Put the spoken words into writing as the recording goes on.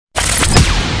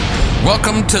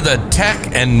Welcome to the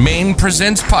Tech and Maine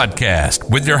Presents podcast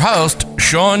with your host,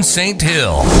 Sean St.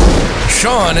 Hill.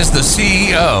 Sean is the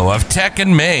CEO of Tech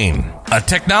and Maine, a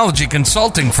technology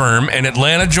consulting firm in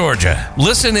Atlanta, Georgia.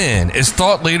 Listen in as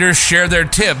thought leaders share their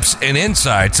tips and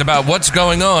insights about what's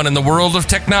going on in the world of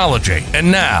technology.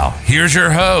 And now, here's your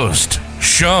host,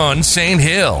 Sean St.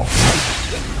 Hill.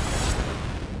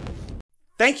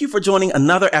 Thank you for joining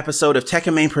another episode of Tech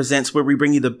and Maine Presents, where we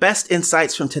bring you the best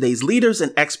insights from today's leaders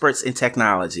and experts in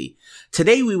technology.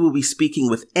 Today, we will be speaking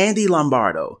with Andy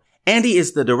Lombardo. Andy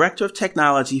is the Director of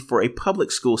Technology for a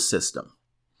public school system.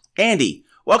 Andy,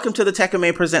 welcome to the Tech and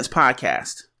Maine Presents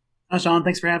podcast. Hi, Sean.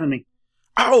 Thanks for having me.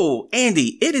 Oh,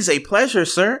 Andy, it is a pleasure,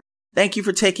 sir. Thank you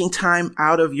for taking time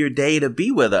out of your day to be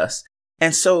with us.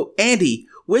 And so, Andy,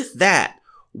 with that,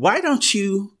 why don't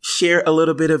you share a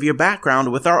little bit of your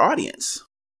background with our audience?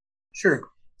 Sure.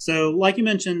 So like you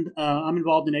mentioned, I'm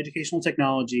involved in educational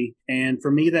technology. And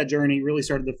for me, that journey really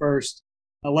started the first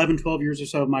 11, 12 years or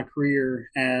so of my career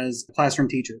as a classroom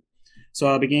teacher.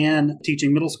 So I began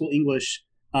teaching middle school English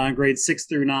in grades 6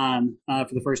 through 9 for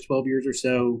the first 12 years or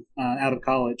so out of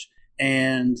college.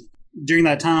 And during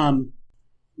that time,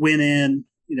 went in,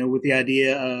 with the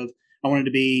idea of I wanted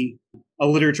to be a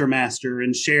literature master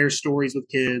and share stories with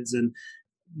kids, and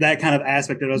that kind of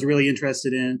aspect that I was really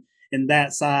interested in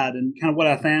that side. And kind of what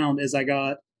I found as I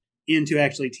got into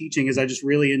actually teaching is I just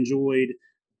really enjoyed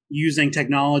using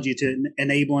technology to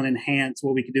enable and enhance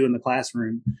what we could do in the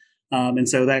classroom. And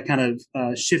so that kind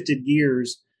of shifted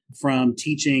gears from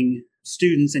teaching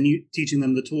students and teaching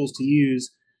them the tools to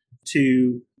use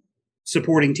to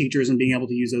supporting teachers and being able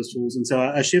to use those tools. And so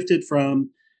I shifted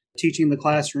from teaching the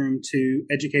classroom to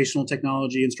educational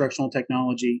technology, instructional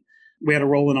technology. We had a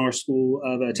role in our school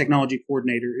of a technology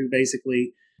coordinator who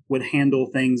basically would handle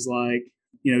things like,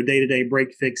 day-to-day break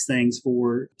fix things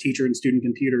for teacher and student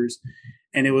computers.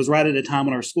 And it was right at a time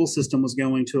when our school system was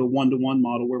going to a one-to-one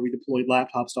model where we deployed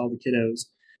laptops to all the kiddos.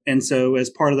 And so as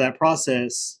part of that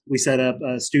process, we set up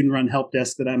a student-run help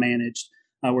desk that I managed,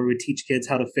 where we teach kids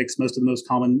how to fix most of the most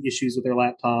common issues with their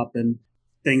laptop and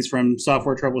things from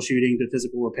software troubleshooting to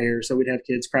physical repair. So we'd have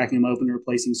kids cracking them open and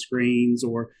replacing screens,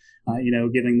 or,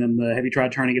 giving them the, have you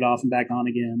tried turning it off and back on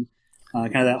again?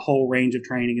 Kind of that whole range of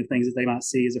training of things that they might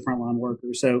see as a frontline worker.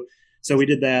 So we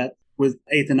did that with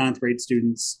 8th and 9th grade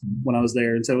students when I was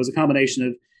there. And so it was a combination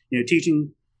of,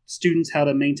 teaching students how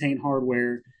to maintain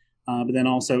hardware, but then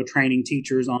also training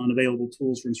teachers on available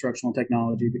tools for instructional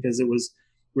technology, because it was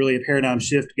really a paradigm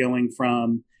shift going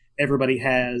from everybody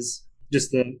has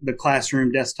just the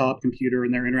classroom desktop computer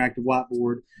and their interactive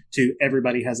whiteboard to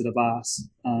everybody has a device.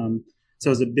 So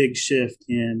it was a big shift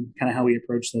in kind of how we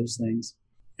approach those things.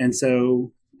 And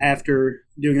so after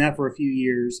doing that for a few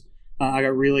years, I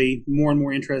got really more and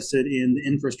more interested in the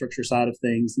infrastructure side of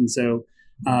things. And so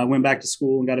I went back to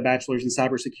school and got a bachelor's in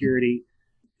cybersecurity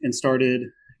and started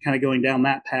kind of going down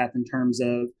that path in terms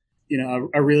of,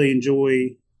 I really enjoy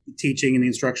teaching and the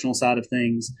instructional side of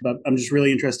things, but I'm just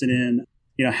really interested in,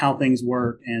 how things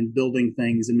work and building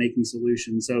things and making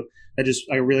solutions. So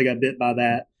I really got bit by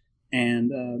that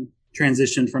and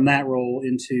transitioned from that role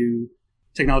into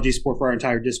technology support for our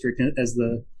entire district as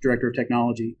the director of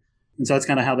technology. And so that's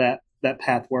kind of how that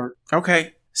path worked.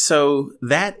 Okay. So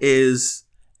that is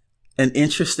an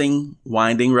interesting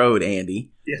winding road,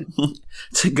 Andy. Yeah.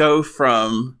 To go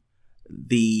from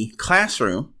the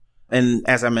classroom. And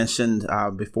as I mentioned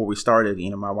before we started,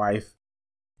 my wife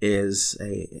is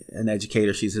an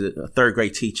educator. She's a third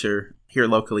grade teacher here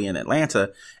locally in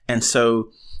Atlanta. And so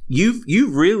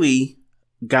you've really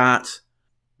got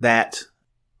that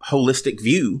holistic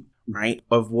view, right,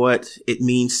 of what it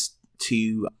means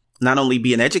to not only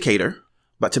be an educator,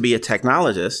 but to be a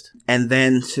technologist, and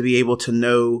then to be able to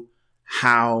know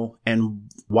how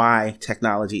and why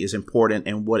technology is important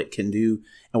and what it can do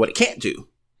and what it can't do.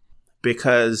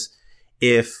 Because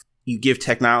if you give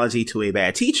technology to a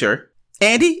bad teacher,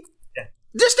 Andy,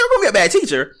 they're still going to be a bad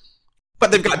teacher,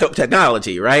 but they've got dope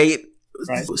technology, right?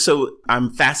 Right. So I'm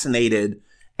fascinated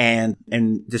and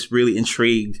just really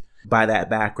intrigued by that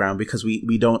background, because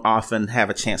we don't often have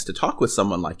a chance to talk with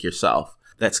someone like yourself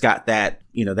that's got that,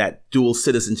 that dual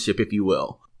citizenship, if you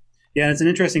will. Yeah, it's an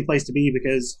interesting place to be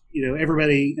because,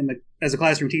 everybody as a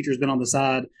classroom teacher has been on the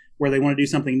side where they want to do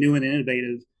something new and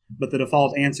innovative, but the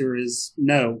default answer is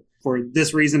no for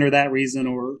this reason or that reason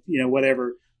or,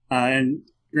 whatever. And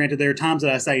granted, there are times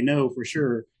that I say no for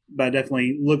sure, but I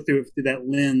definitely look through that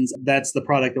lens. That's the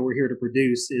product that we're here to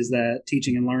produce, is that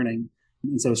teaching and learning.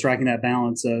 And so striking that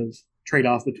balance of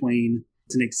trade-off between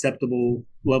it's an acceptable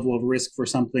level of risk for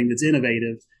something that's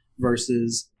innovative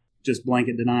versus just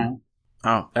blanket denial.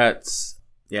 Oh, that's,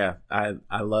 yeah,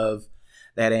 I love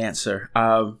that answer.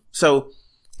 So,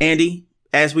 Andy,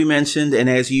 as we mentioned, and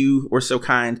as you were so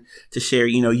kind to share,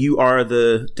 you are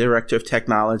the director of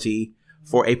technology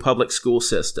for a public school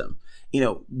system.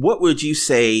 What would you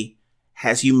say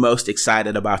has you most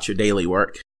excited about your daily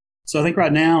work? So I think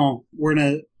right now we're in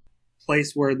a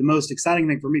place where the most exciting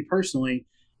thing for me personally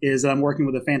is that I'm working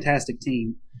with a fantastic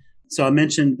team. So I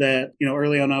mentioned that,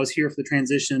 early on I was here for the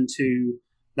transition to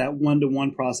that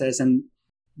one-to-one process, and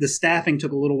the staffing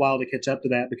took a little while to catch up to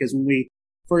that, because when we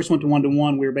first went to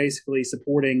one-to-one, we were basically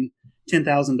supporting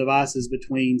 10,000 devices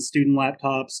between student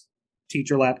laptops,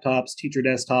 teacher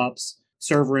desktops,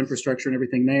 server infrastructure, and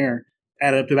everything there.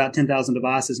 Added up to about 10,000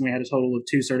 devices, and we had a total of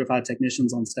 2 certified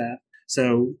technicians on staff.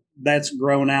 So that's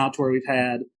grown out to where we've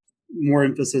had more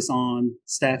emphasis on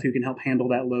staff who can help handle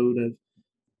that load of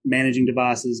managing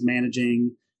devices,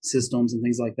 managing systems, and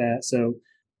things like that. So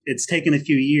it's taken a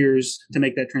few years to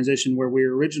make that transition, where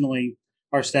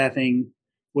our staffing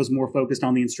was more focused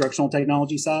on the instructional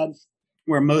technology side,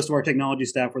 where most of our technology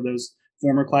staff were those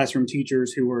former classroom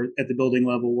teachers who were at the building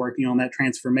level working on that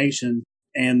transformation.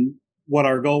 And what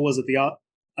our goal was at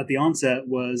the onset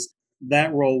was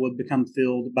that role would become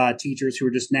filled by teachers who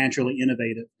are just naturally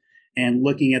innovative and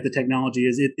looking at the technology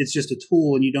as it's just a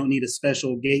tool, and you don't need a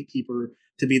special gatekeeper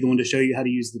to be the one to show you how to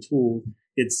use the tool.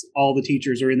 It's all the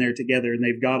teachers are in there together and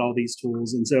they've got all these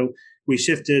tools. And so we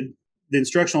shifted the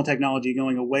instructional technology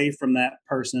going away from that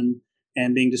person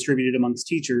and being distributed amongst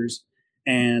teachers,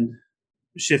 and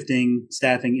shifting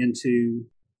staffing into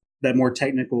that more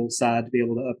technical side to be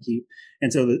able to upkeep.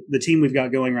 And so the team we've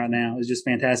got going right now is just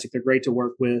fantastic. They're great to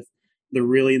work with. They're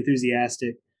really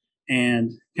enthusiastic,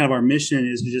 and kind of our mission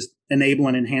is to just enable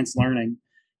and enhance learning.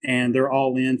 And they're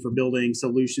all in for building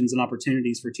solutions and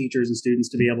opportunities for teachers and students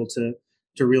to be able to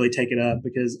really take it up.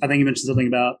 Because I think you mentioned something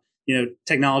about,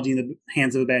 technology in the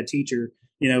hands of a bad teacher.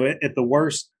 At the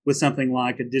worst, with something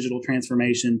like a digital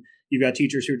transformation, you've got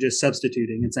teachers who are just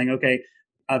substituting and saying, okay,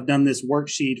 I've done this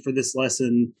worksheet for this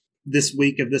lesson this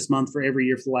week of this month for every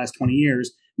year for the last 20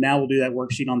 years. Now we'll do that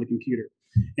worksheet on the computer.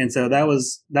 And so that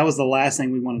was the last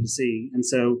thing we wanted to see. And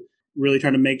so really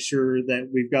trying to make sure that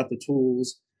we've got the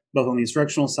tools both on the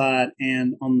instructional side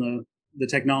and on the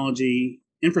technology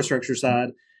infrastructure side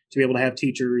to be able to have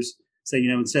teachers say,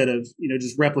 instead of,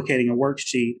 just replicating a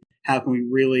worksheet, how can we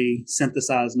really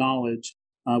synthesize knowledge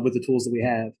with the tools that we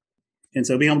have? And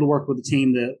so being able to work with a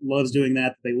team that loves doing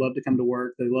that, they love to come to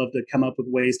work, they love to come up with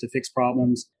ways to fix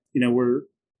problems. We're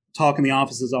talking the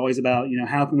office is always about,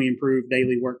 how can we improve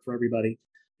daily work for everybody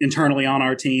internally on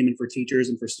our team and for teachers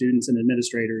and for students and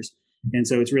administrators. And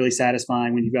so it's really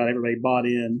satisfying when you've got everybody bought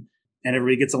in and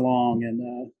everybody gets along,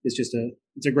 and it's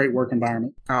a great work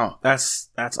environment. Oh, that's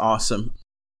awesome.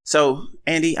 So,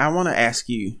 Andy, I want to ask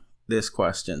you this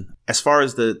question. As far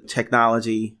as the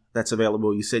technology that's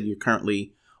available, you said you're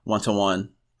currently one-to-one,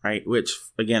 right? Which,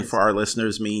 again, for our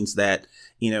listeners means that,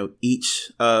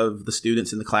 each of the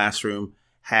students in the classroom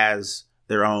has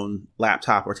their own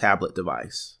laptop or tablet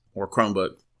device or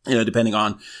Chromebook, depending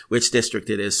on which district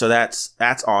it is. So that's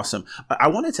awesome. I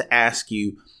wanted to ask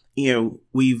you,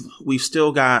 we've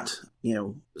still got,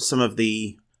 some of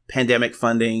the pandemic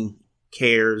funding,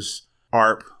 CARES,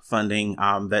 ARP funding,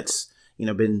 that's,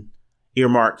 been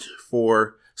earmarked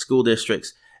for school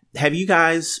districts. Have you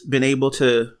guys been able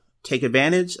to take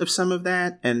advantage of some of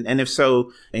that? And if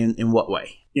so, in what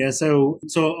way? Yeah. So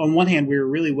on one hand, we were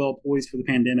really well poised for the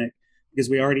pandemic because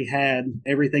we already had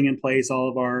everything in place, all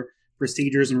of our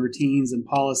procedures and routines and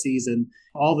policies and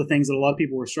all the things that a lot of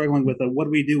people were struggling with. What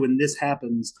do we do when this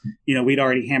happens? We'd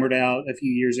already hammered out a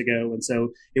few years ago. And so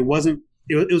it was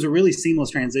a really seamless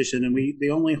transition. And the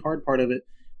only hard part of it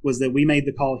was that we made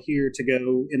the call here to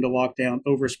go into lockdown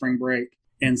over spring break.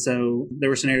 And so there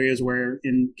were scenarios where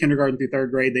in kindergarten through third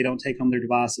grade, they don't take home their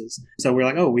devices. So we're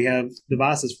like, oh, we have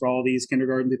devices for all these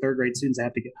kindergarten through third grade students that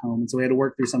have to get home. And so we had to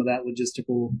work through some of that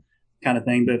logistical kind of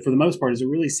thing. But for the most part, it's a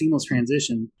really seamless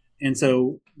transition. And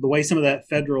so the way some of that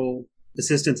federal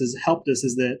assistance has helped us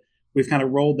is that we've kind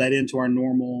of rolled that into our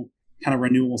normal kind of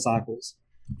renewal cycles.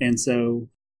 And so,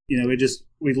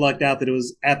 we lucked out that it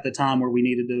was at the time where we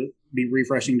needed to be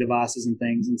refreshing devices and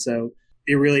things. And so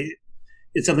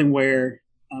it's something where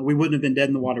we wouldn't have been dead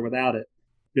in the water without it.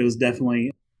 It was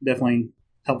definitely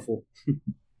helpful.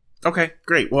 Okay,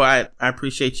 great. Well, I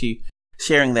appreciate you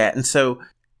sharing that. And so,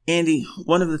 Andy,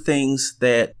 one of the things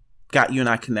that got you and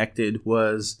I connected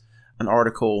was an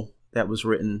article that was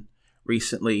written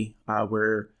recently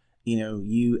where,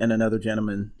 you and another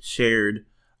gentleman shared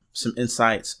some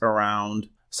insights around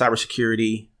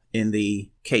cybersecurity in the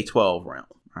K-12 realm,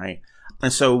 right?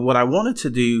 And so what I wanted to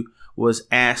do was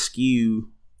ask you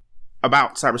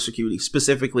about cybersecurity,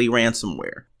 specifically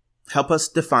ransomware. help us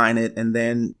define it, and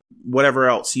then whatever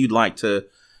else you'd like to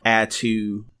add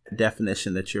to the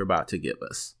definition that you're about to give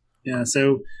us. Yeah.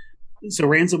 So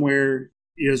ransomware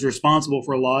is responsible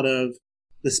for a lot of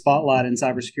the spotlight in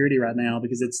cybersecurity right now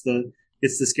because it's the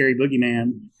scary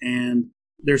boogeyman. And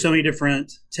there's so many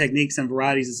different techniques and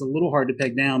varieties. It's a little hard to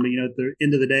peg down, but at the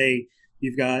end of the day,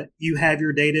 you have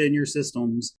your data in your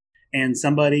systems, and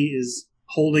somebody is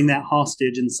holding that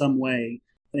hostage in some way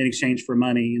in exchange for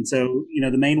money. And so,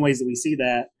 the main ways that we see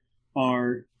that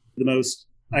are the most,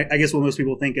 I guess what most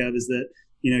people think of is that,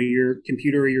 your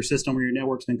computer or your system or your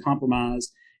network's been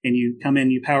compromised, and you come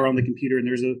in, you power on the computer, and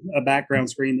there's a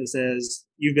background screen that says,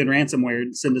 you've been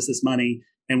ransomware, send us this money,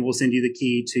 and we'll send you the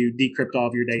key to decrypt all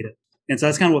of your data. And so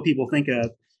that's kind of what people think of.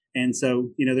 And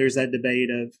so, there's that debate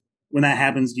of when that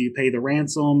happens, do you pay the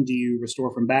ransom? Do you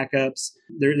restore from backups?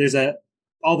 There's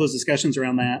all those discussions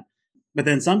around that. But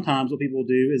then sometimes what people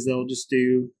do is they'll just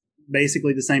do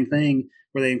basically the same thing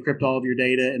where they encrypt all of your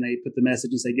data and they put the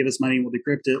message and say, give us money and we'll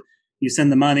decrypt it. You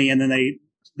send the money and then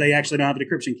they actually don't have a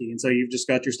decryption key. And so you've just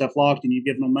got your stuff locked and you've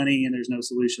given them money and there's no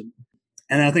solution.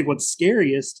 And I think what's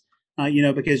scariest,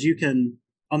 because you can,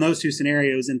 on those two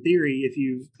scenarios, in theory, if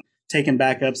you've taken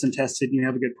backups and tested and you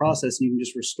have a good process and you can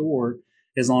just restore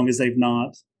as long as they've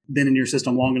not been in your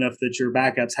system long enough that your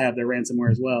backups have their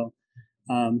ransomware as well.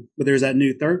 But there's that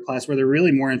new third class where they're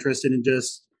really more interested in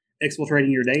just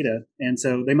exfiltrating your data. And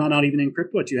so they might not even encrypt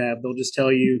what you have. They'll just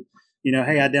tell you,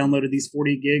 hey, I downloaded these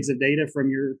 40 gigs of data from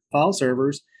your file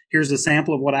servers. Here's a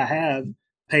sample of what I have.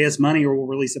 Pay us money or we'll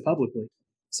release it publicly.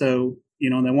 So,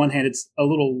 on the one hand, it's a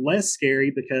little less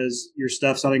scary because your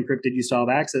stuff's not encrypted. You still have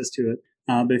access to it.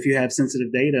 But if you have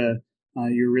sensitive data,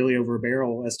 you're really over a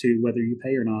barrel as to whether you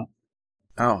pay or not.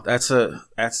 Oh, that's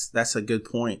a good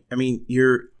point. I mean,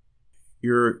 you're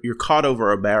caught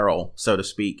over a barrel, so to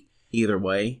speak, either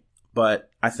way. But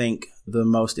I think the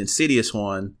most insidious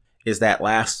one is that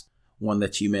last one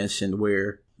that you mentioned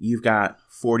where you've got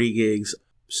 40 gigs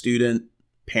student,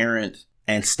 parent,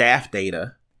 and staff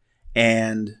data.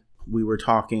 And we were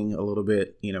talking a little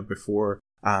bit, before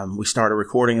we started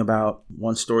recording about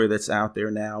one story that's out there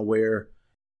now where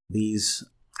these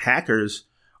hackers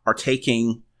are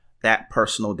taking that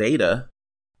personal data,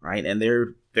 right? And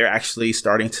they're actually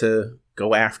starting to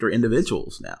go after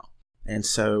individuals now. And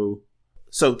so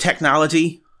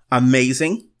technology,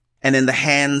 amazing. And in the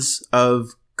hands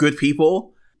of good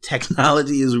people,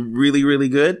 technology is really, really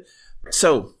good.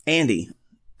 So, Andy,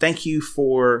 thank you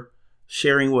for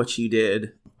sharing what you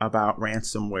did about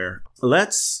ransomware.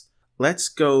 Let's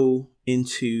go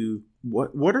into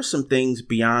what are some things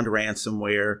beyond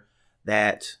ransomware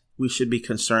that we should be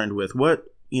concerned with?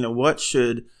 What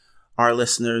should our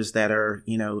listeners that are,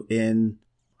 in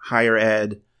higher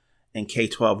ed and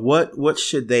K-12, what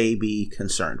should they be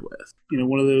concerned with?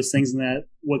 One of those things in that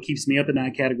what keeps me up at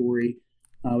night category,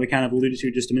 we kind of alluded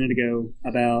to just a minute ago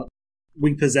about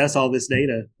we possess all this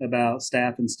data about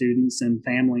staff and students and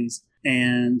families.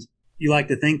 And you like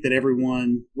to think that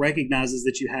everyone recognizes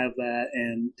that you have that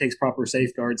and takes proper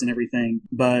safeguards and everything.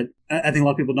 But I think a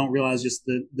lot of people don't realize just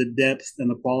the depth and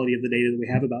the quality of the data that we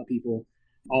have about people,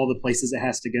 all the places it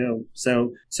has to go.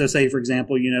 So say, for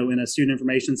example, in a student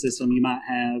information system, you might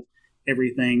have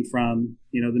everything from,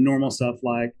 the normal stuff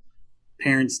like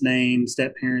parents' name,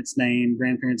 step-parents' name,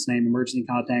 grandparents' name, emergency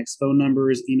contacts, phone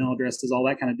numbers, email addresses, all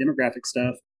that kind of demographic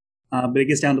stuff. But it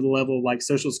gets down to the level of like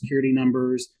social security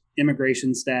numbers,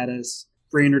 immigration status,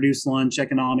 free and reduced lunch,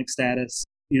 economic status.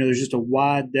 There's just a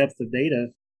wide depth of data,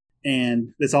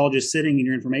 and it's all just sitting in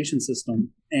your information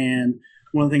system. And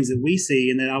one of the things that we see,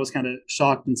 and that I was kind of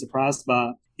shocked and surprised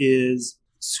by, is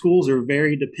schools are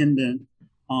very dependent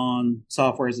on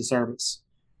software as a service.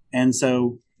 And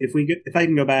so if I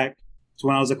can go back to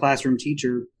when I was a classroom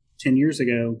teacher 10 years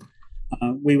ago,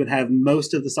 we would have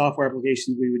most of the software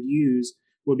applications we would use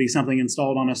would be something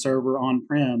installed on a server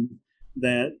on-prem,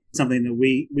 that something that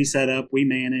we set up, we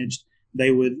managed.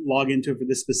 They would log into it for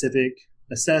this specific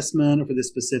assessment or for this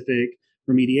specific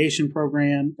remediation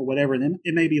program or whatever. And then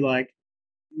it may be like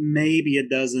maybe a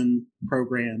dozen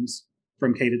programs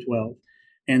from K to 12.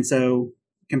 And so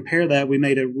compare that, we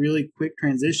made a really quick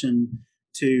transition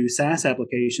to SaaS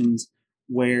applications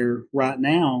where right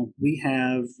now we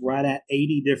have right at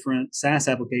 80 different SaaS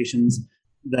applications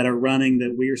that are running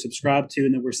that we are subscribed to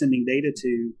and that we're sending data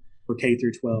to for K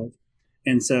through 12.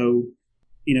 And so,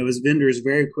 as vendors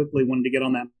very quickly wanted to get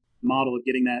on that model of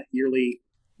getting that yearly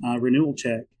renewal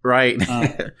check. Right.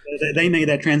 They made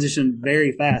that transition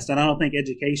very fast. And I don't think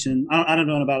education, I don't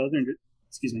know about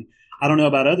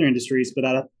other industries, but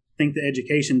I think the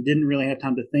education didn't really have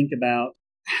time to think about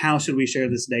how should we share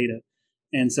this data.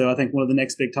 And so I think one of the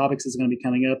next big topics is going to be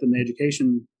coming up in the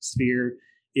education sphere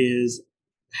is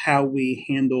how we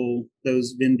handle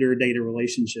those vendor data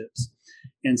relationships.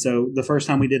 And so the first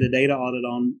time we did a data audit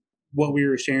on what we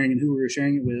were sharing and who we were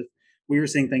sharing it with, we were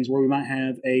seeing things where we might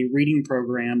have a reading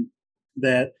program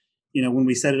that, when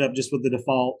we set it up just with the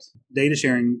default data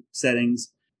sharing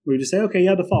settings, we would just say, okay,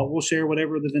 yeah, default, we'll share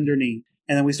whatever the vendor needs.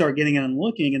 And then we start getting in and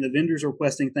looking, and the vendors are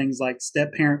requesting things like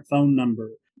step parent phone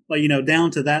number, like,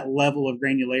 down to that level of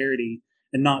granularity,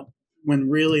 and not when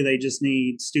really they just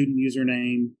need student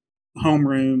username,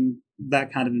 homeroom,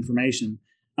 that kind of information.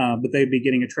 But they'd be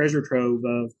getting a treasure trove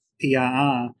of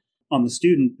PII on the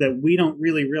student that we don't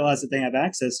really realize that they have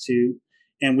access to.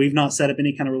 And we've not set up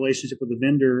any kind of relationship with the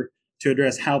vendor to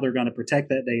address how they're going to protect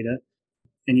that data.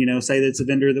 And, say that it's a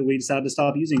vendor that we decide to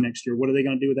stop using next year. What are they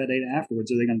going to do with that data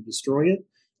afterwards? Are they going to destroy it?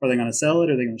 Are they going to sell it?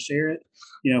 Are they going to share it?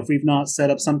 If we've not set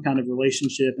up some kind of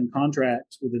relationship and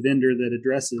contract with a vendor that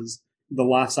addresses the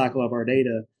life cycle of our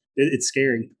data, it's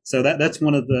scary. So that's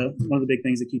one of the big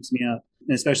things that keeps me up,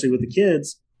 and especially with the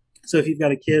kids. So if you've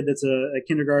got a kid that's a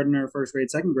kindergartner, first grade,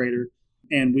 second grader,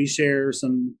 and we share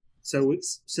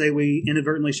say we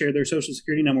inadvertently share their social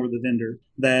security number with a vendor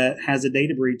that has a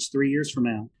data breach 3 years from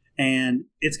now, and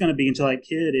it's going to be until that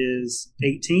kid is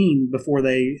 18 before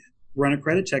they run a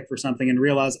credit check for something and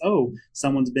realize, oh,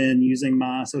 someone's been using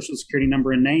my social security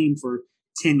number and name for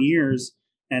 10 years.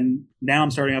 And now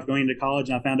I'm starting off going into college,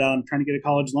 and I found out I'm trying to get a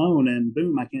college loan, and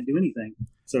boom, I can't do anything.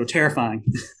 So terrifying.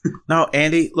 No,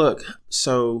 Andy, look,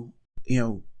 so,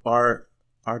 our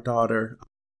daughter,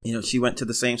 she went to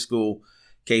the same school,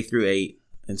 K through 8.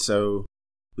 And so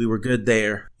we were good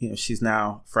there. She's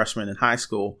now freshman in high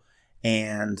school.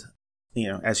 And,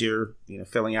 as you're,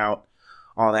 filling out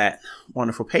all that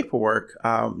wonderful paperwork,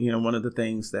 one of the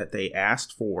things that they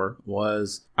asked for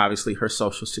was obviously her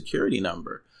social security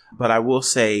number. But I will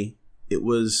say it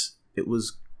was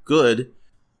good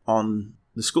on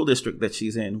the school district that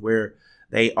she's in, where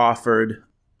they offered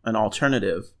an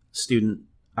alternative student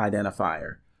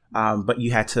identifier. But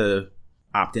you had to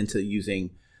opt into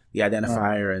using the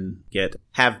identifier and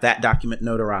have that document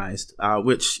notarized,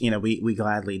 which, we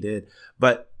gladly did.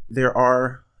 But there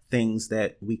are things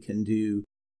that we can do,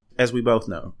 as we both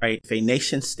know, right? If a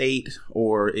nation state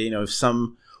or, if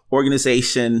some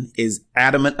organization is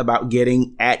adamant about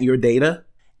getting at your data,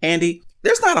 Andy,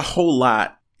 there's not a whole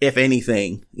lot, if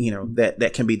anything,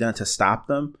 that can be done to stop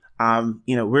them.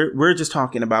 We're just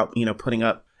talking about, putting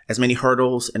up as many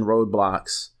hurdles and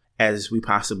roadblocks as we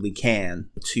possibly can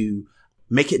to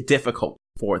make it difficult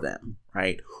for them,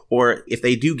 right? Or if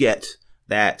they do get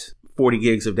that 40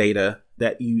 gigs of data,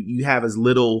 that you have as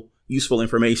little useful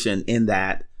information in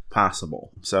that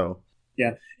possible. So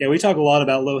yeah, we talk a lot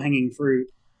about low-hanging fruit.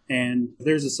 And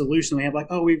there's a solution. We have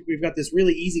we've got this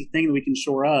really easy thing that we can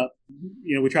shore up.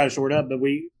 We try to shore it up, but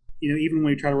we, even when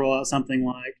we try to roll out something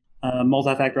like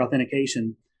multi-factor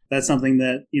authentication, that's something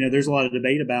that, there's a lot of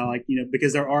debate about,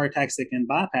 because there are attacks that can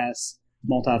bypass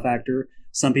multi-factor.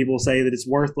 Some people say that it's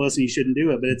worthless and you shouldn't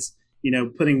do it, but it's,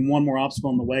 putting one more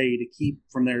obstacle in the way to keep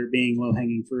from there being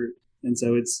low-hanging fruit. And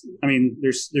so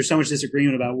there's so much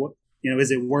disagreement about what,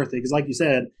 is it worth it? Because like you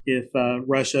said, if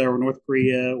Russia or North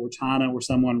Korea or China or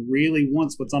someone really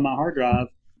wants what's on my hard drive,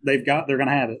 they're going to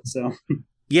have it. So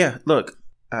yeah, look,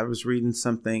 I was reading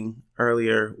something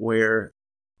earlier where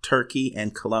Turkey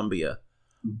and Colombia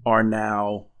are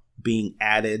now being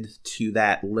added to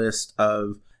that list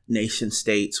of nation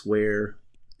states where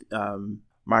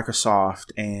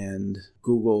Microsoft and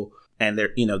Google, and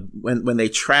they're, when they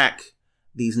track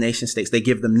these nation states, they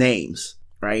give them names,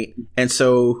 right? And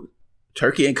so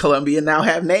Turkey and Colombia now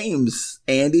have names,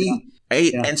 Andy. Yeah.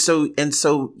 Right? Yeah. And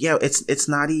so, yeah, it's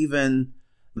not even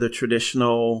the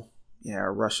traditional,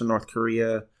 Russia, North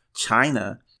Korea,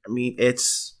 China.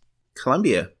 It's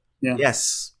Colombia. Yeah.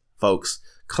 Yes, folks,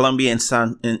 Colombia in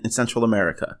Central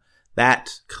America.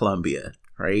 That Colombia,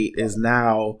 right, is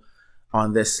now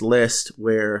on this list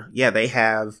where, they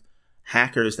have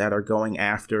hackers that are going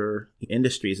after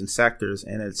industries and sectors.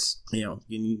 And it's,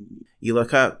 you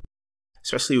look up,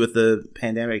 especially with the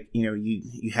pandemic,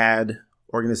 you had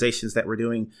organizations that were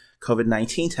doing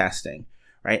COVID-19 testing,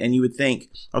 right? And you would think,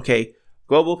 okay,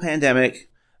 global pandemic,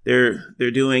 they're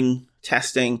doing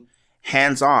testing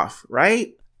hands off,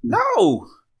 right? No,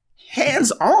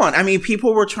 hands on.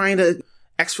 People were trying to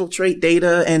exfiltrate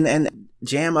data and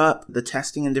jam up the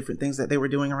testing and different things that they were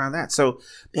doing around that. So,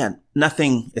 man,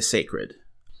 nothing is sacred.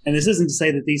 And this isn't to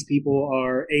say that these people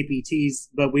are APTs,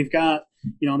 but we've got,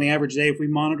 on the average day, if we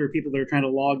monitor people that are trying to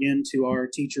log into our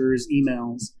teachers'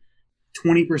 emails,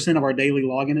 20% of our daily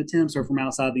login attempts are from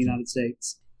outside the United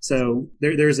States. So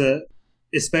there's a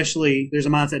especially there's a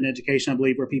mindset in education, I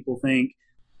believe, where people think,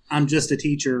 I'm just a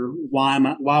teacher. Why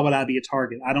would I be a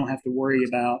target? I don't have to worry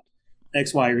about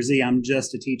X, Y, or Z. I'm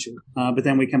just a teacher. But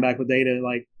then we come back with data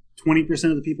like 20%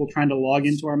 of the people trying to log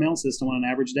into our mail system on an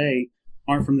average day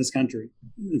aren't from this country.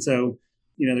 And so,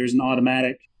 there's an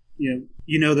automatic,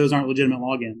 those aren't legitimate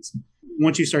logins.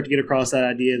 Once you start to get across that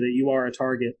idea that you are a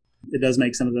target, it does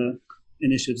make some of the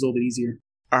initiatives a little bit easier.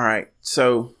 All right.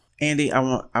 So, Andy, I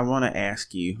want to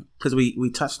ask you, because we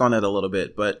touched on it a little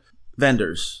bit, but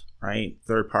vendors, right?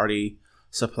 Third-party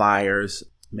suppliers,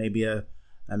 maybe a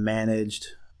managed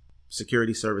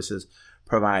security services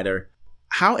provider.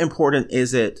 How important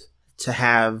is it to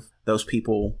have those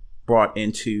people brought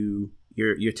into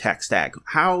your tech stack?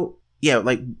 What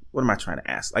am I trying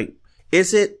to ask? Like,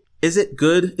 is it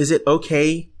good? Is it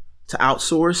okay to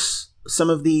outsource some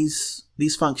of these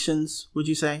functions, would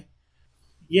you say?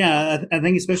 Yeah, I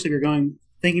think especially if you're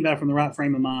thinking about it from the right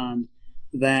frame of mind,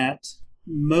 that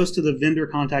most of the vendor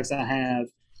contacts I have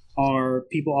are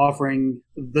people offering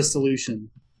the solution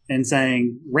and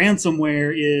saying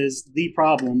ransomware is the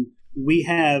problem. We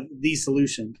have the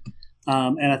solution.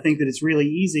 And I think that it's really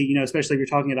easy, especially if you're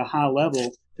talking at a high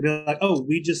level, to be like, oh,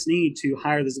 we just need to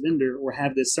hire this vendor or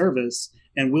have this service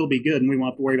and we'll be good and we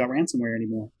won't have to worry about ransomware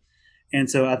anymore. And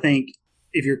so I think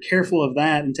if you're careful of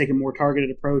that and take a more targeted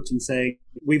approach and say,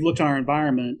 we've looked at our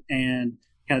environment and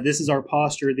kind of this is our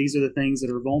posture, these are the things that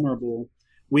are vulnerable,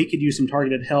 we could use some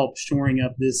targeted help shoring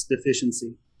up this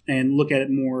deficiency and look at it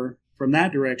more from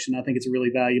that direction. I think it's a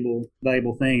really valuable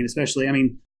thing. And especially,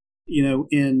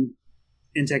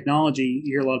 in technology,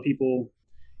 you hear a lot of people,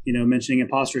 mentioning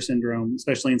imposter syndrome,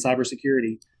 especially in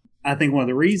cybersecurity. I think one of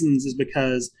the reasons is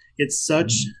because it's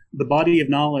the body of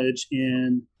knowledge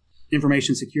in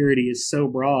information security is so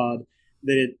broad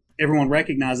that everyone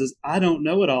recognizes, I don't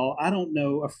know it all. I don't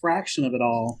know a fraction of it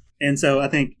all. And so I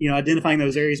think, identifying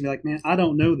those areas and be like, man, I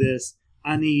don't know this.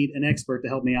 I need an expert to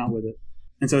help me out with it.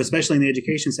 And so especially in the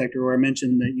education sector where I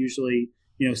mentioned that usually,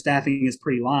 staffing is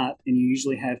pretty light and you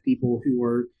usually have people who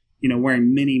are,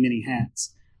 wearing many, many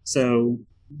hats. So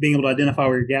being able to identify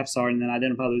where your gaps are and then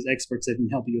identify those experts that can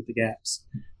help you with the gaps,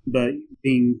 but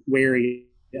being wary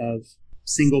of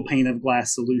single pane of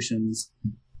glass solutions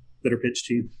that are pitched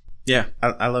to you. Yeah,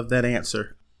 I love that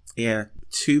answer. Yeah,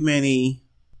 too many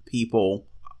people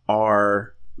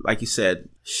are, like you said,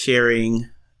 sharing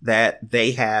that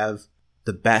they have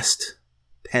the best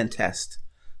pen test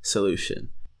solution.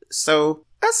 So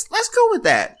let's go with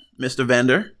that, Mr.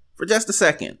 Vendor, for just a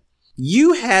second.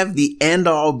 You have the end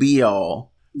all be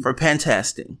all for pen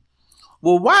testing.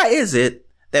 Well, why is it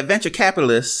that venture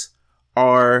capitalists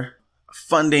are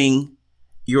funding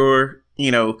your,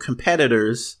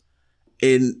 competitors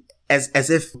as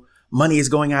if money is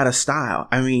going out of style?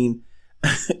 I mean,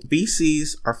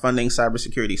 VCs are funding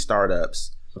cybersecurity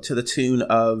startups to the tune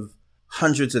of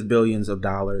hundreds of billions of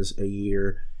dollars a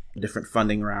year, different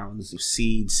funding rounds,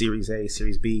 seed, Series A,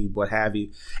 Series B, what have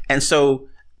you. And so,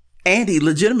 Andy,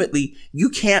 legitimately, you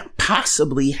can't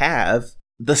possibly have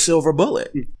the silver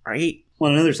bullet, right?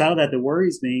 Well, another side of that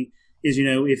worries me is,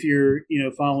 if you're,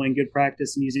 following good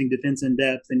practice and using defense in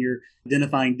depth and you're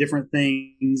identifying different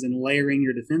things and layering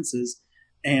your defenses,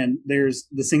 and there's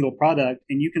the single product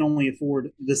and you can only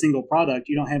afford the single product,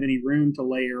 you don't have any room to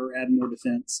layer or add more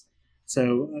defense.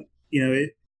 So,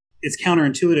 it's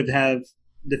counterintuitive to have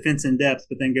defense in depth,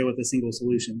 but then go with a single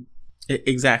solution.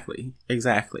 Exactly.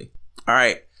 All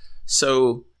right.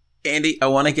 So, Andy, I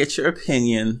want to get your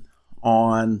opinion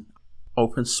on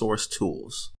open source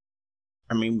tools.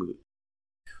 I mean,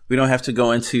 we don't have to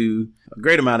go into a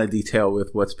great amount of detail with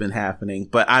what's been happening,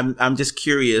 but I'm just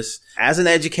curious, as an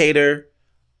educator,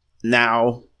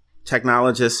 now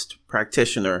technologist,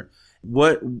 practitioner,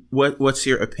 what's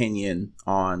your opinion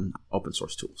on open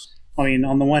source tools? I mean,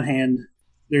 on the one hand,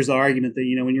 there's the argument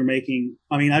that, when you're making,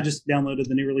 I just downloaded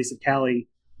the new release of Kali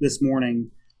this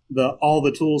morning, all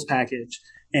the tools package.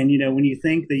 And, when you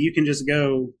think that you can just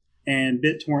go and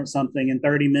BitTorrent something in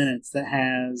 30 minutes that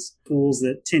has tools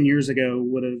that 10 years ago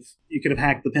you could have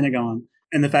hacked the Pentagon.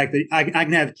 And the fact that I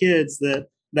can have kids that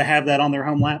have that on their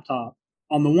home laptop.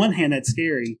 On the one hand, that's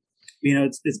scary.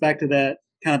 It's back to that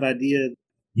kind of idea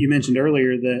you mentioned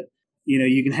earlier that,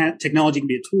 you can have technology can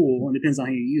be a tool and it depends on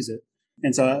how you use it.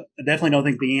 And so I definitely don't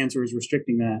think the answer is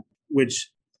restricting that,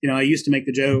 which, I used to make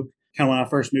the joke kind of when I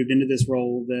first moved into this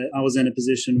role that I was in a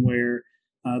position where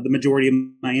the majority of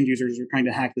my end users are trying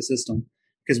to hack the system.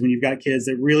 Because when you've got kids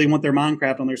that really want their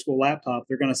Minecraft on their school laptop,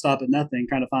 they're going to stop at nothing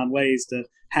trying to find ways to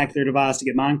hack their device to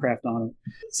get Minecraft on it.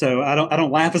 So I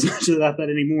don't laugh as much about that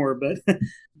anymore, but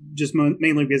just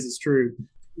mainly because it's true.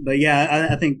 But yeah,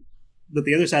 I think But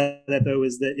the other side of that, though,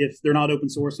 is that if they're not open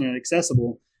source and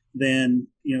accessible, then,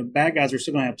 bad guys are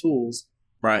still going to have tools.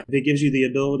 Right. It gives you the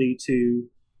ability to,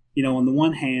 on the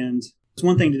one hand, it's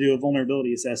one thing to do a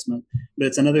vulnerability assessment, but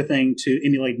it's another thing to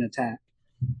emulate an attack.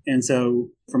 And so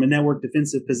from a network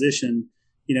defensive position,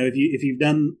 if you've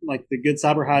done like the good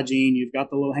cyber hygiene, you've got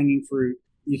the low hanging fruit,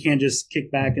 you can't just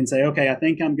kick back and say, okay, I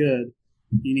think I'm good.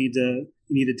 You need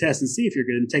to test and see if you're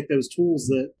good and take those tools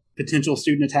that potential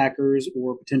student attackers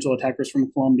or potential attackers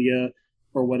from Columbia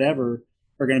or whatever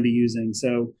are going to be using.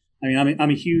 So, I'm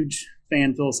a huge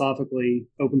fan philosophically,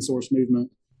 open source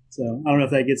movement. So I don't know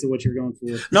if that gets at what you're going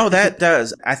for. No, that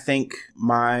does. I think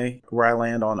where I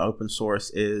land on open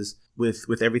source is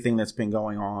with everything that's been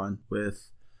going on with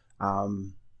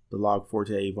the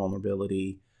Log4j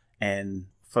vulnerability and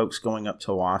folks going up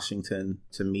to Washington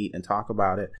to meet and talk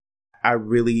about it. I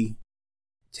really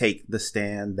take the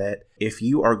stand that if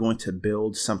you are going to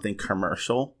build something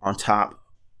commercial on top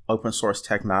open source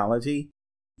technology,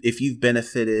 if you've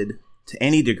benefited to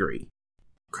any degree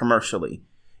commercially,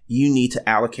 you need to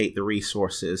allocate the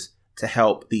resources to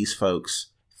help these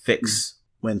folks fix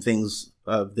when things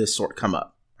of this sort come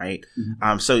up, right?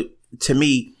 Mm-hmm. So to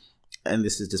me, and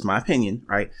this is just my opinion,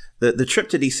 right? The trip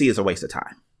to DC is a waste of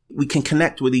time. We can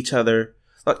connect with each other.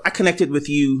 Look, I connected with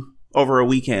you over a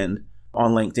weekend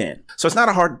on LinkedIn. So it's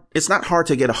not hard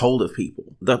to get a hold of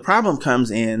people. The problem comes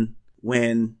in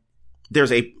when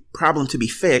there's a problem to be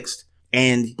fixed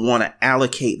and you want to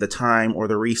allocate the time or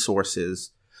the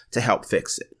resources to help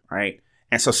fix it, right?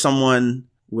 And so someone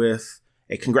with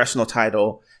a congressional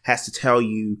title has to tell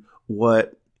you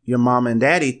what your mom and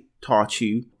daddy taught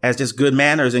you as just good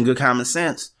manners and good common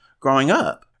sense growing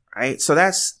up, right? So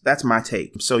that's my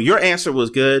take. So your answer was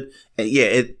good. And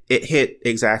yeah, it hit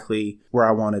exactly where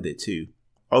I wanted it to.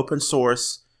 Open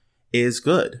source is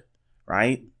good,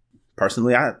 right?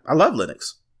 Personally, I love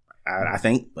Linux. I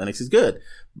think Linux is good.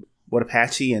 What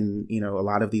Apache and, a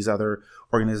lot of these other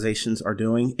organizations are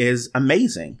doing is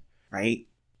amazing, right?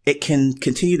 It can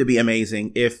continue to be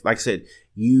amazing if, like I said,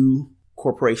 you,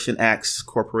 Corporation X,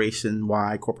 Corporation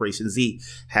Y, Corporation Z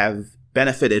have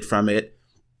benefited from it.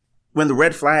 When the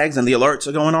red flags and the alerts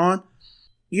are going on,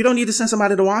 you don't need to send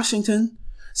somebody to Washington.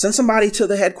 Send somebody to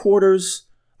the headquarters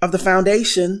of the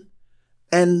foundation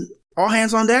and all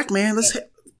hands on deck, man.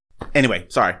 Anyway,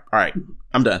 sorry. All right.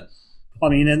 I'm done.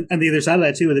 And the other side of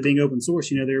that too, with it being open source,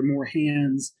 there are more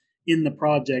hands in the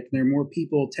project. There are more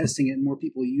people testing it and more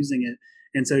people using it.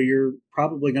 And so you're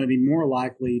probably going to be more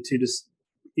likely to just,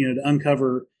 to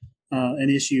uncover an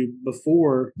issue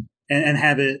before and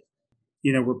have it,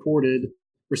 reported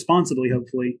responsibly,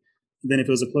 hopefully, than if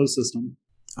it was a closed system.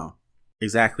 Oh,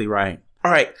 exactly right.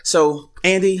 All right. So,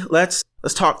 Andy, let's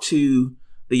talk to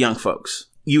the young folks.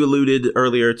 You alluded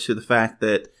earlier to the fact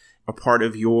that a part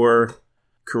of your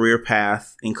career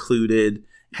path included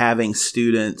having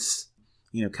students,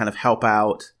 kind of help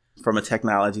out from a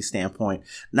technology standpoint.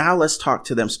 Now let's talk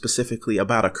to them specifically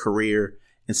about a career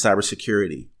in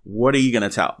cybersecurity. What are you going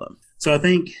to tell them? So I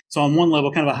think, on one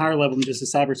level, kind of a higher level than just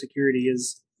the cybersecurity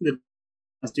is the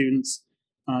students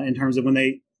in terms of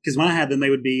because when I had them, they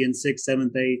would be in 6th,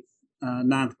 7th, 8th,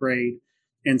 9th grade.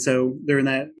 And so they're in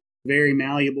that very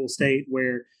malleable state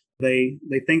where they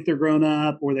think they're grown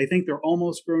up or they think they're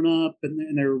almost grown up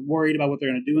and they're worried about what they're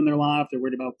going to do in their life. They're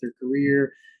worried about their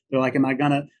career. They're like, am I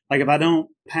going to, if I don't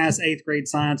pass 8th grade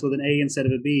science with an A instead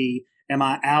of a B, am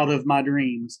I out of my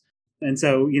dreams? And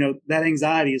so, that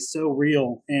anxiety is so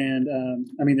real. And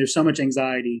there's so much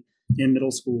anxiety in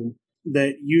middle school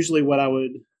that usually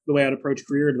the way I'd approach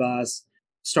career advice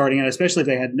starting out, especially if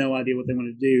they had no idea what they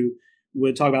wanted to do,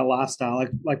 would talk about lifestyle.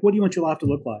 Like, what do you want your life to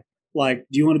look like? Like,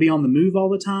 do you want to be on the move all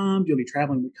the time? Do you want to be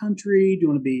traveling the country? Do you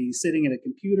want to be sitting at a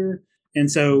computer? And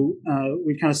so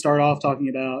we kind of start off talking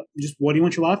about just what do you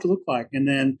want your life to look like? And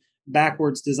then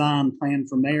backwards design plan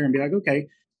from there and be like, okay,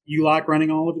 you like running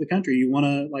all over the country. You want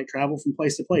to travel from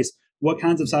place to place. What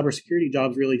kinds of cybersecurity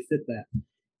jobs really fit that?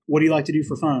 What do you like to do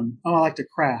for fun? Oh, I like to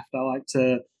craft. I like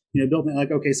to, build.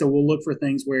 Okay, so we'll look for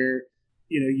things where,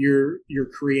 you're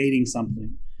creating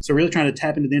something. So really trying to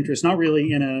tap into the interest, not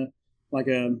really in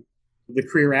the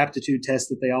career aptitude test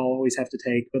that they all always have to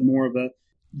take, but more of a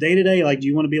day-to-day, do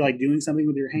you want to be doing something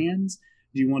with your hands?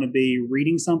 Do you want to be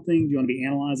reading something? Do you want to be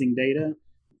analyzing data?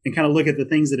 And kind of look at the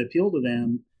things that appeal to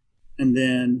them and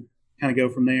then kind of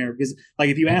go from there. Because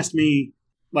if you asked me,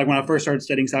 when I first started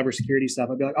studying cybersecurity stuff,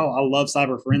 I'd be like, oh, I love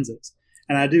cyber forensics.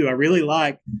 And I do. I really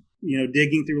like,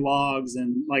 digging through logs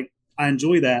and I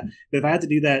enjoy that. But if I had to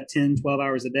do that 10, 12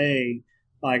 hours a day,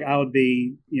 I would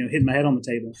be, hitting my head on the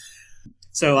table.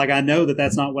 So I know that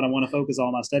that's not what I want to focus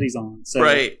all my studies on. So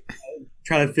right.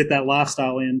 Try to fit that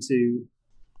lifestyle into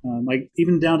Like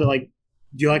even down to like,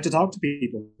 do you like to talk to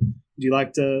people? Do you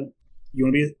like to, you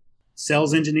want to be a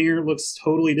sales engineer? Looks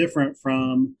totally different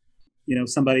from,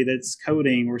 somebody that's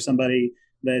coding or somebody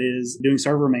that is doing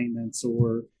server maintenance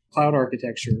or cloud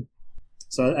architecture.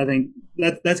 So I think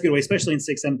that's a good way, especially in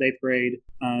 6th, 7th, 8th grade,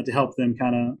 to help them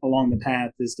kind of along the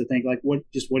path, is to think like, what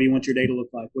do you want your day to look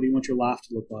like? What do you want your life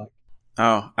to look like?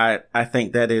 Oh, I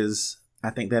think that is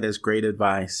great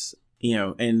advice.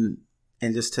 And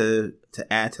just to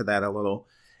add to that a little,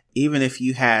 even if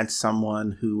you had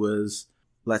someone who was,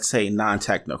 let's say,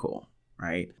 non-technical,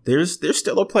 right? There's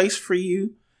still a place for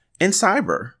you in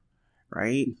cyber,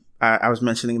 right? I was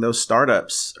mentioning those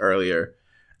startups earlier,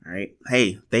 right?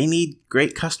 Hey, they need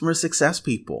great customer success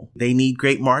people. They need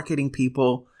great marketing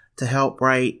people to help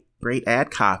write great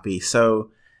ad copy. So,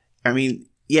 I mean,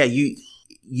 yeah,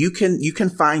 you can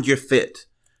find your fit,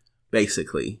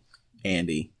 basically,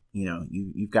 Andy.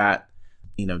 You've got,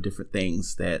 different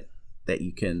things that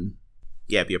you can,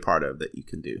 be a part of, that you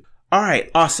can do. All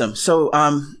right. Awesome. So,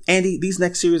 Andy, these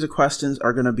next series of questions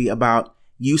are going to be about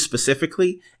you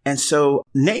specifically. And so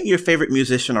name your favorite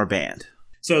musician or band.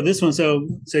 So this one, so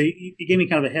you gave me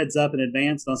kind of a heads up in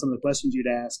advance on some of the questions you'd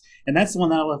ask. And that's the one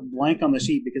that I left blank on the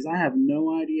sheet because I have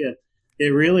no idea. It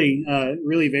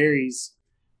really varies.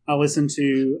 I listen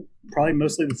to probably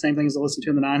mostly the same things I listened to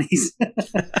in the 90s.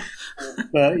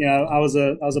 But, I was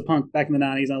a punk back in the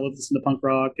 90s. I listened to punk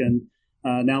rock and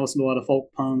now I listen to a lot of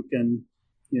folk punk and,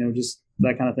 just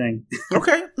that kind of thing.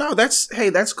 Okay. No,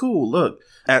 that's cool. Look,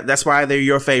 that's why they're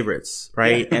your favorites,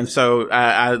 right? Yeah. And so,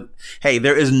 hey,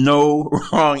 there is no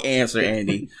wrong answer,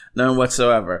 Andy. None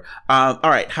whatsoever. All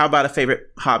right. How about a favorite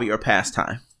hobby or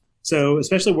pastime? So,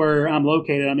 especially where I'm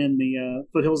located, I'm in the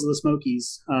foothills of the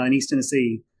Smokies in East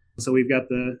Tennessee. So we've got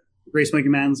the Great Smoky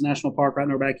Mountains National Park right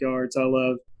in our backyard. So I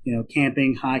love,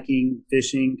 camping, hiking,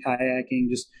 fishing, kayaking.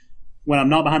 Just when I'm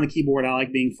not behind the keyboard, I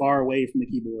like being far away from the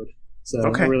keyboard. So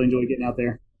okay. I really enjoy getting out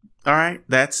there. All right.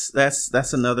 That's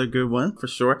another good one for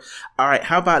sure. All right.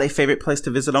 How about a favorite place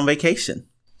to visit on vacation?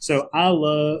 So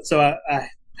I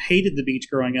hated the beach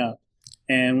growing up.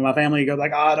 And my family goes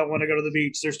like, I don't want to go to the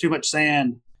beach. There's too much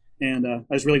sand. And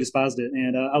I just really despised it.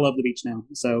 And I love the beach now.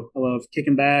 So I love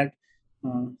kicking back,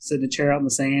 sitting in a chair out in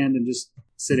the sand and just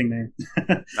sitting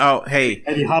there. Oh, hey.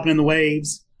 Maybe hopping in the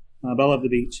waves. But I love the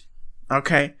beach.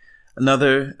 Okay.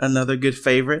 Another good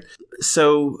favorite.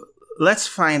 So let's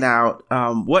find out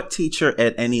what teacher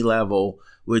at any level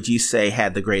would you say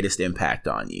had the greatest impact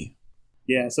on you?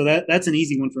 Yeah, so that's an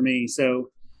easy one for me.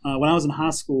 So when I was in high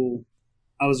school,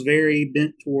 I was very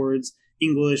bent towards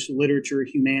English, literature,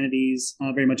 humanities,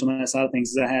 very much on that side of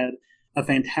things. I had a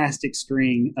fantastic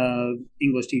string of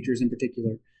English teachers in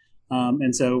particular.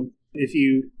 And so if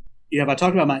I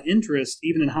talked about my interest,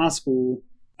 even in high school,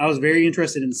 I was very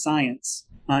interested in science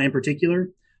in particular.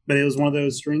 But it was one of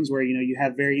those strings where, you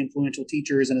have very influential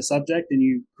teachers in a subject and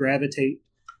you gravitate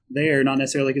there, not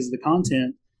necessarily because of the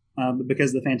content, but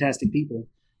because of the fantastic people.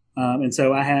 And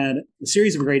so I had a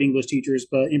series of great English teachers,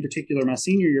 but in particular, my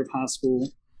senior year of high school,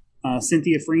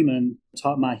 Cynthia Freeman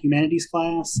taught my humanities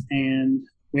class. And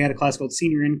we had a class called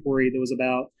Senior Inquiry that was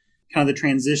about kind of the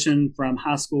transition from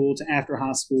high school to after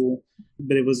high school.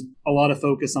 But it was a lot of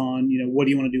focus on, what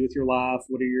do you want to do with your life?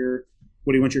 What do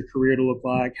you want your career to look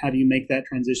like? How do you make that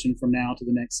transition from now to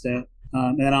the next step?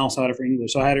 And then I also had her for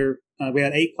English. So I had her, we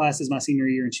had 8 classes my senior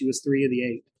year and she was 3 of the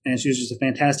 8. And she was just a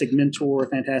fantastic mentor, a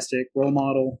fantastic role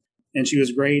model. And she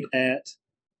was great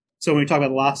so when we talk about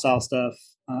the lifestyle stuff,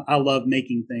 I love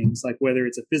making things, like whether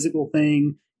it's a physical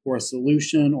thing or a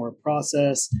solution or a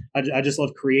process. I just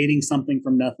love creating something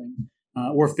from nothing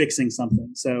or fixing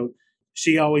something. So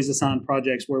she always assigned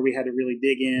projects where we had to really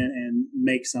dig in and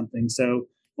make something. So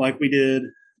like we did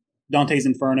Dante's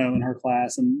Inferno in her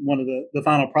class. And one of the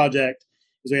final project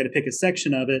is we had to pick a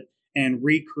section of it and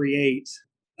recreate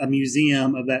a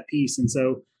museum of that piece. And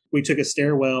so we took a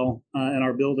stairwell in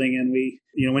our building and we,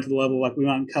 went to the level, like we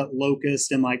went and cut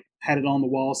locust and like had it on the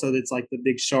wall. So that it's like the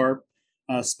big sharp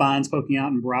spines poking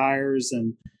out and briars.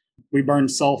 And we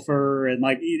burned sulfur and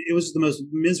like, it was the most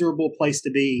miserable place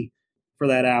to be for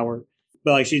that hour.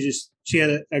 But like, she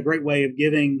had a great way of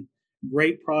giving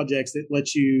great projects that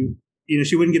let you,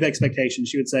 she wouldn't give expectations.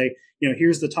 She would say,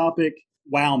 here's the topic,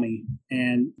 wow me.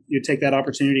 And you'd take that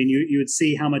opportunity and you would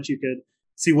see how much you could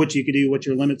see, what you could do, what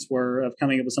your limits were of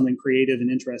coming up with something creative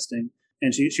and interesting.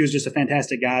 And she was just a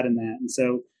fantastic guide in that. And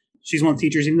so she's one of the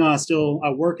teachers, even though I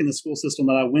work in the school system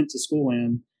that I went to school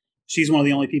in, she's one of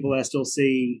the only people that I still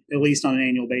see at least on an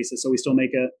annual basis. So we still make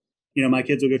my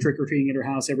kids will go trick-or-treating at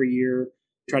her house every year,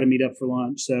 try to meet up for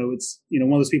lunch. So it's,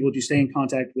 one of those people that you stay in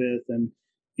contact with and,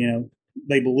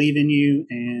 they believe in you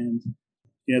and,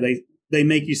 they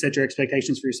make you set your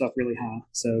expectations for yourself really high.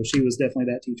 So she was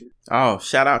definitely that teacher. Oh,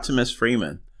 shout out to Miss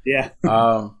Freeman. Yeah.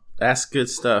 That's good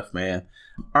stuff, man.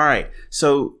 All right.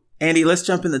 So, Andy, let's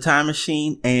jump in the time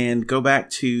machine and go back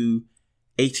to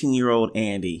 18-year-old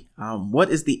Andy. What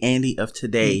is the Andy of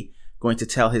today going to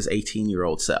tell his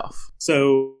 18-year-old self?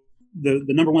 So the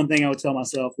number one thing I would tell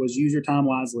myself was use your time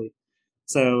wisely.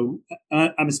 So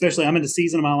I'm in the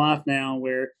season of my life now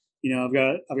where, I've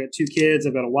got 2 kids,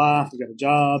 I've got a wife, I've got a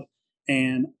job,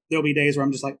 and there'll be days where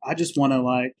I'm just like, I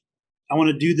want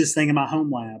to do this thing in my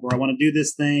home lab, or I want to do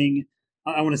this thing.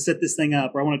 I want to set this thing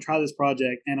up, or I want to try this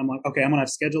project. And I'm like, okay, I'm going to have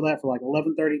to schedule that for like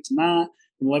 11:30 tonight,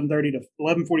 from 11:30 to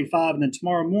 11:45. And then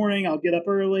tomorrow morning I'll get up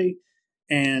early.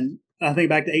 And I think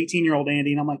back to 18-year-old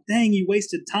Andy, and I'm like, dang, you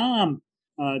wasted time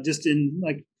just in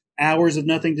like hours of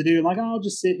nothing to do. I'm like, I'll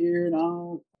just sit here and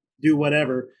I'll do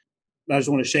whatever. I just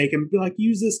want to shake him, be like,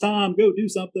 use this time, go do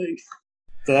something.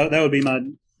 So that would be my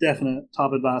definite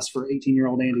top advice for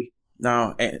 18-year-old Andy.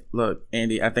 No, look,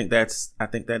 Andy, I think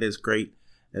that is great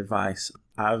advice.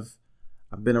 I've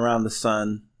been around the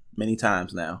sun many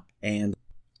times now, and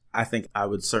I think I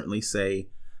would certainly say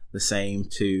the same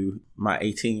to my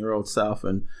 18-year-old self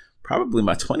and probably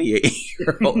my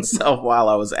 28-year-old self while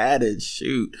I was at it.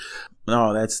 Shoot.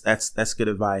 No, that's good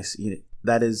advice.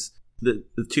 That is the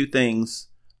 2 things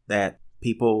that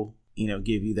people,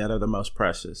 give you that are the most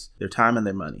precious: their time and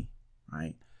their money,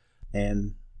 right?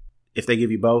 And if they give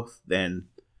you both, then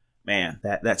man,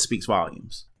 that speaks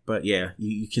volumes. But yeah,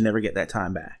 you can never get that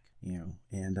time back,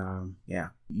 and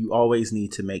you always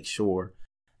need to make sure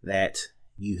that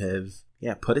you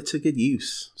have put it to good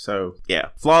use. So yeah,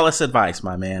 flawless advice,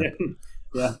 my man.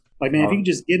 Yeah. Like, man, if you could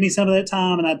just give me some of that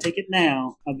time and I'd take it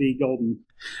now, I'd be golden.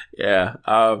 Yeah.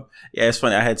 It's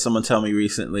funny. I had someone tell me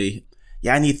recently,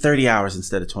 I need 30 hours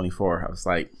instead of 24. I was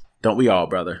like, don't we all,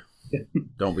 brother?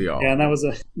 Don't we all? Yeah, and that was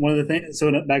one of the things.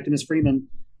 So back to Miss Freeman,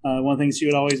 one of the things she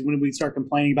would always, when we'd start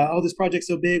complaining about, oh, this project's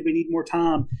so big, we need more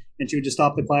time. And she would just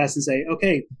stop the class and say,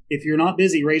 okay, if you're not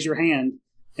busy, raise your hand.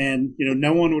 And,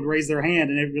 no one would raise their hand.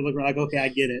 And everybody would look like, okay, I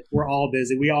get it. We're all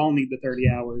busy. We all need the 30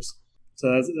 hours.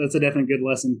 So that's a definite good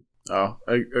lesson. Oh,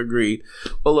 agreed.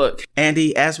 Well, look,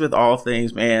 Andy, as with all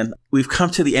things, man, we've come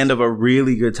to the end of a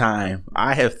really good time.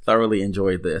 I have thoroughly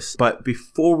enjoyed this. But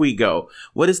before we go,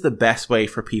 what is the best way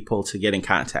for people to get in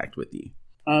contact with you?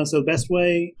 So best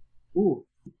way,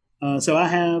 so I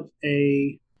have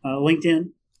a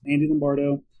LinkedIn, Andy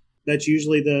Lombardo. That's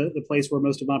usually the place where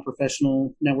most of my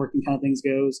professional networking kind of things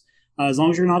goes. As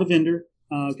long as you're not a vendor,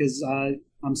 because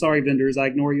I'm sorry, vendors, I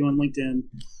ignore you on LinkedIn.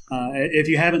 If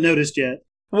you haven't noticed yet.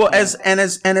 Well,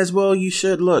 as well, you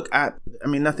should. Look, I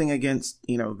mean, nothing against,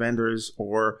 vendors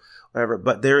or whatever,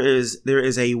 but there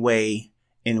is a way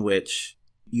in which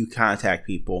you contact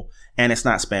people, and it's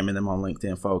not spamming them on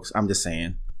LinkedIn, folks. I'm just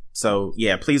saying. So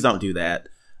yeah, please don't do that.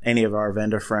 Any of our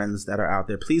vendor friends that are out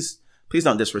there, please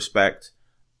don't disrespect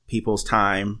people's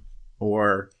time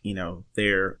or,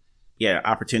 their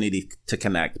opportunity to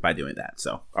connect by doing that.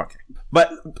 So, okay. But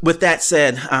with that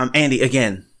said, Andy,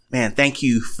 again, man, thank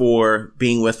you for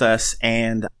being with us,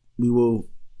 and we will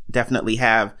definitely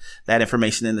have that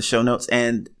information in the show notes.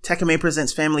 And Tech and Main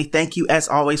Presents family, thank you as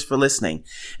always for listening.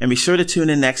 And be sure to tune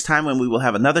in next time when we will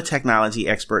have another technology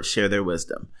expert share their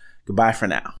wisdom. Goodbye for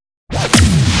now.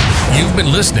 You've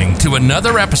been listening to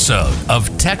another episode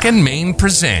of Tech and Main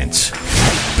Presents.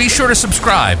 Be sure to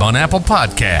subscribe on Apple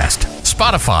Podcast,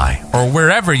 Spotify, or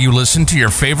wherever you listen to your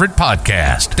favorite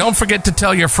podcast. Don't forget to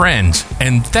tell your friends,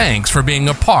 and thanks for being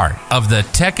a part of the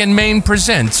Tech and Main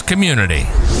Presents community.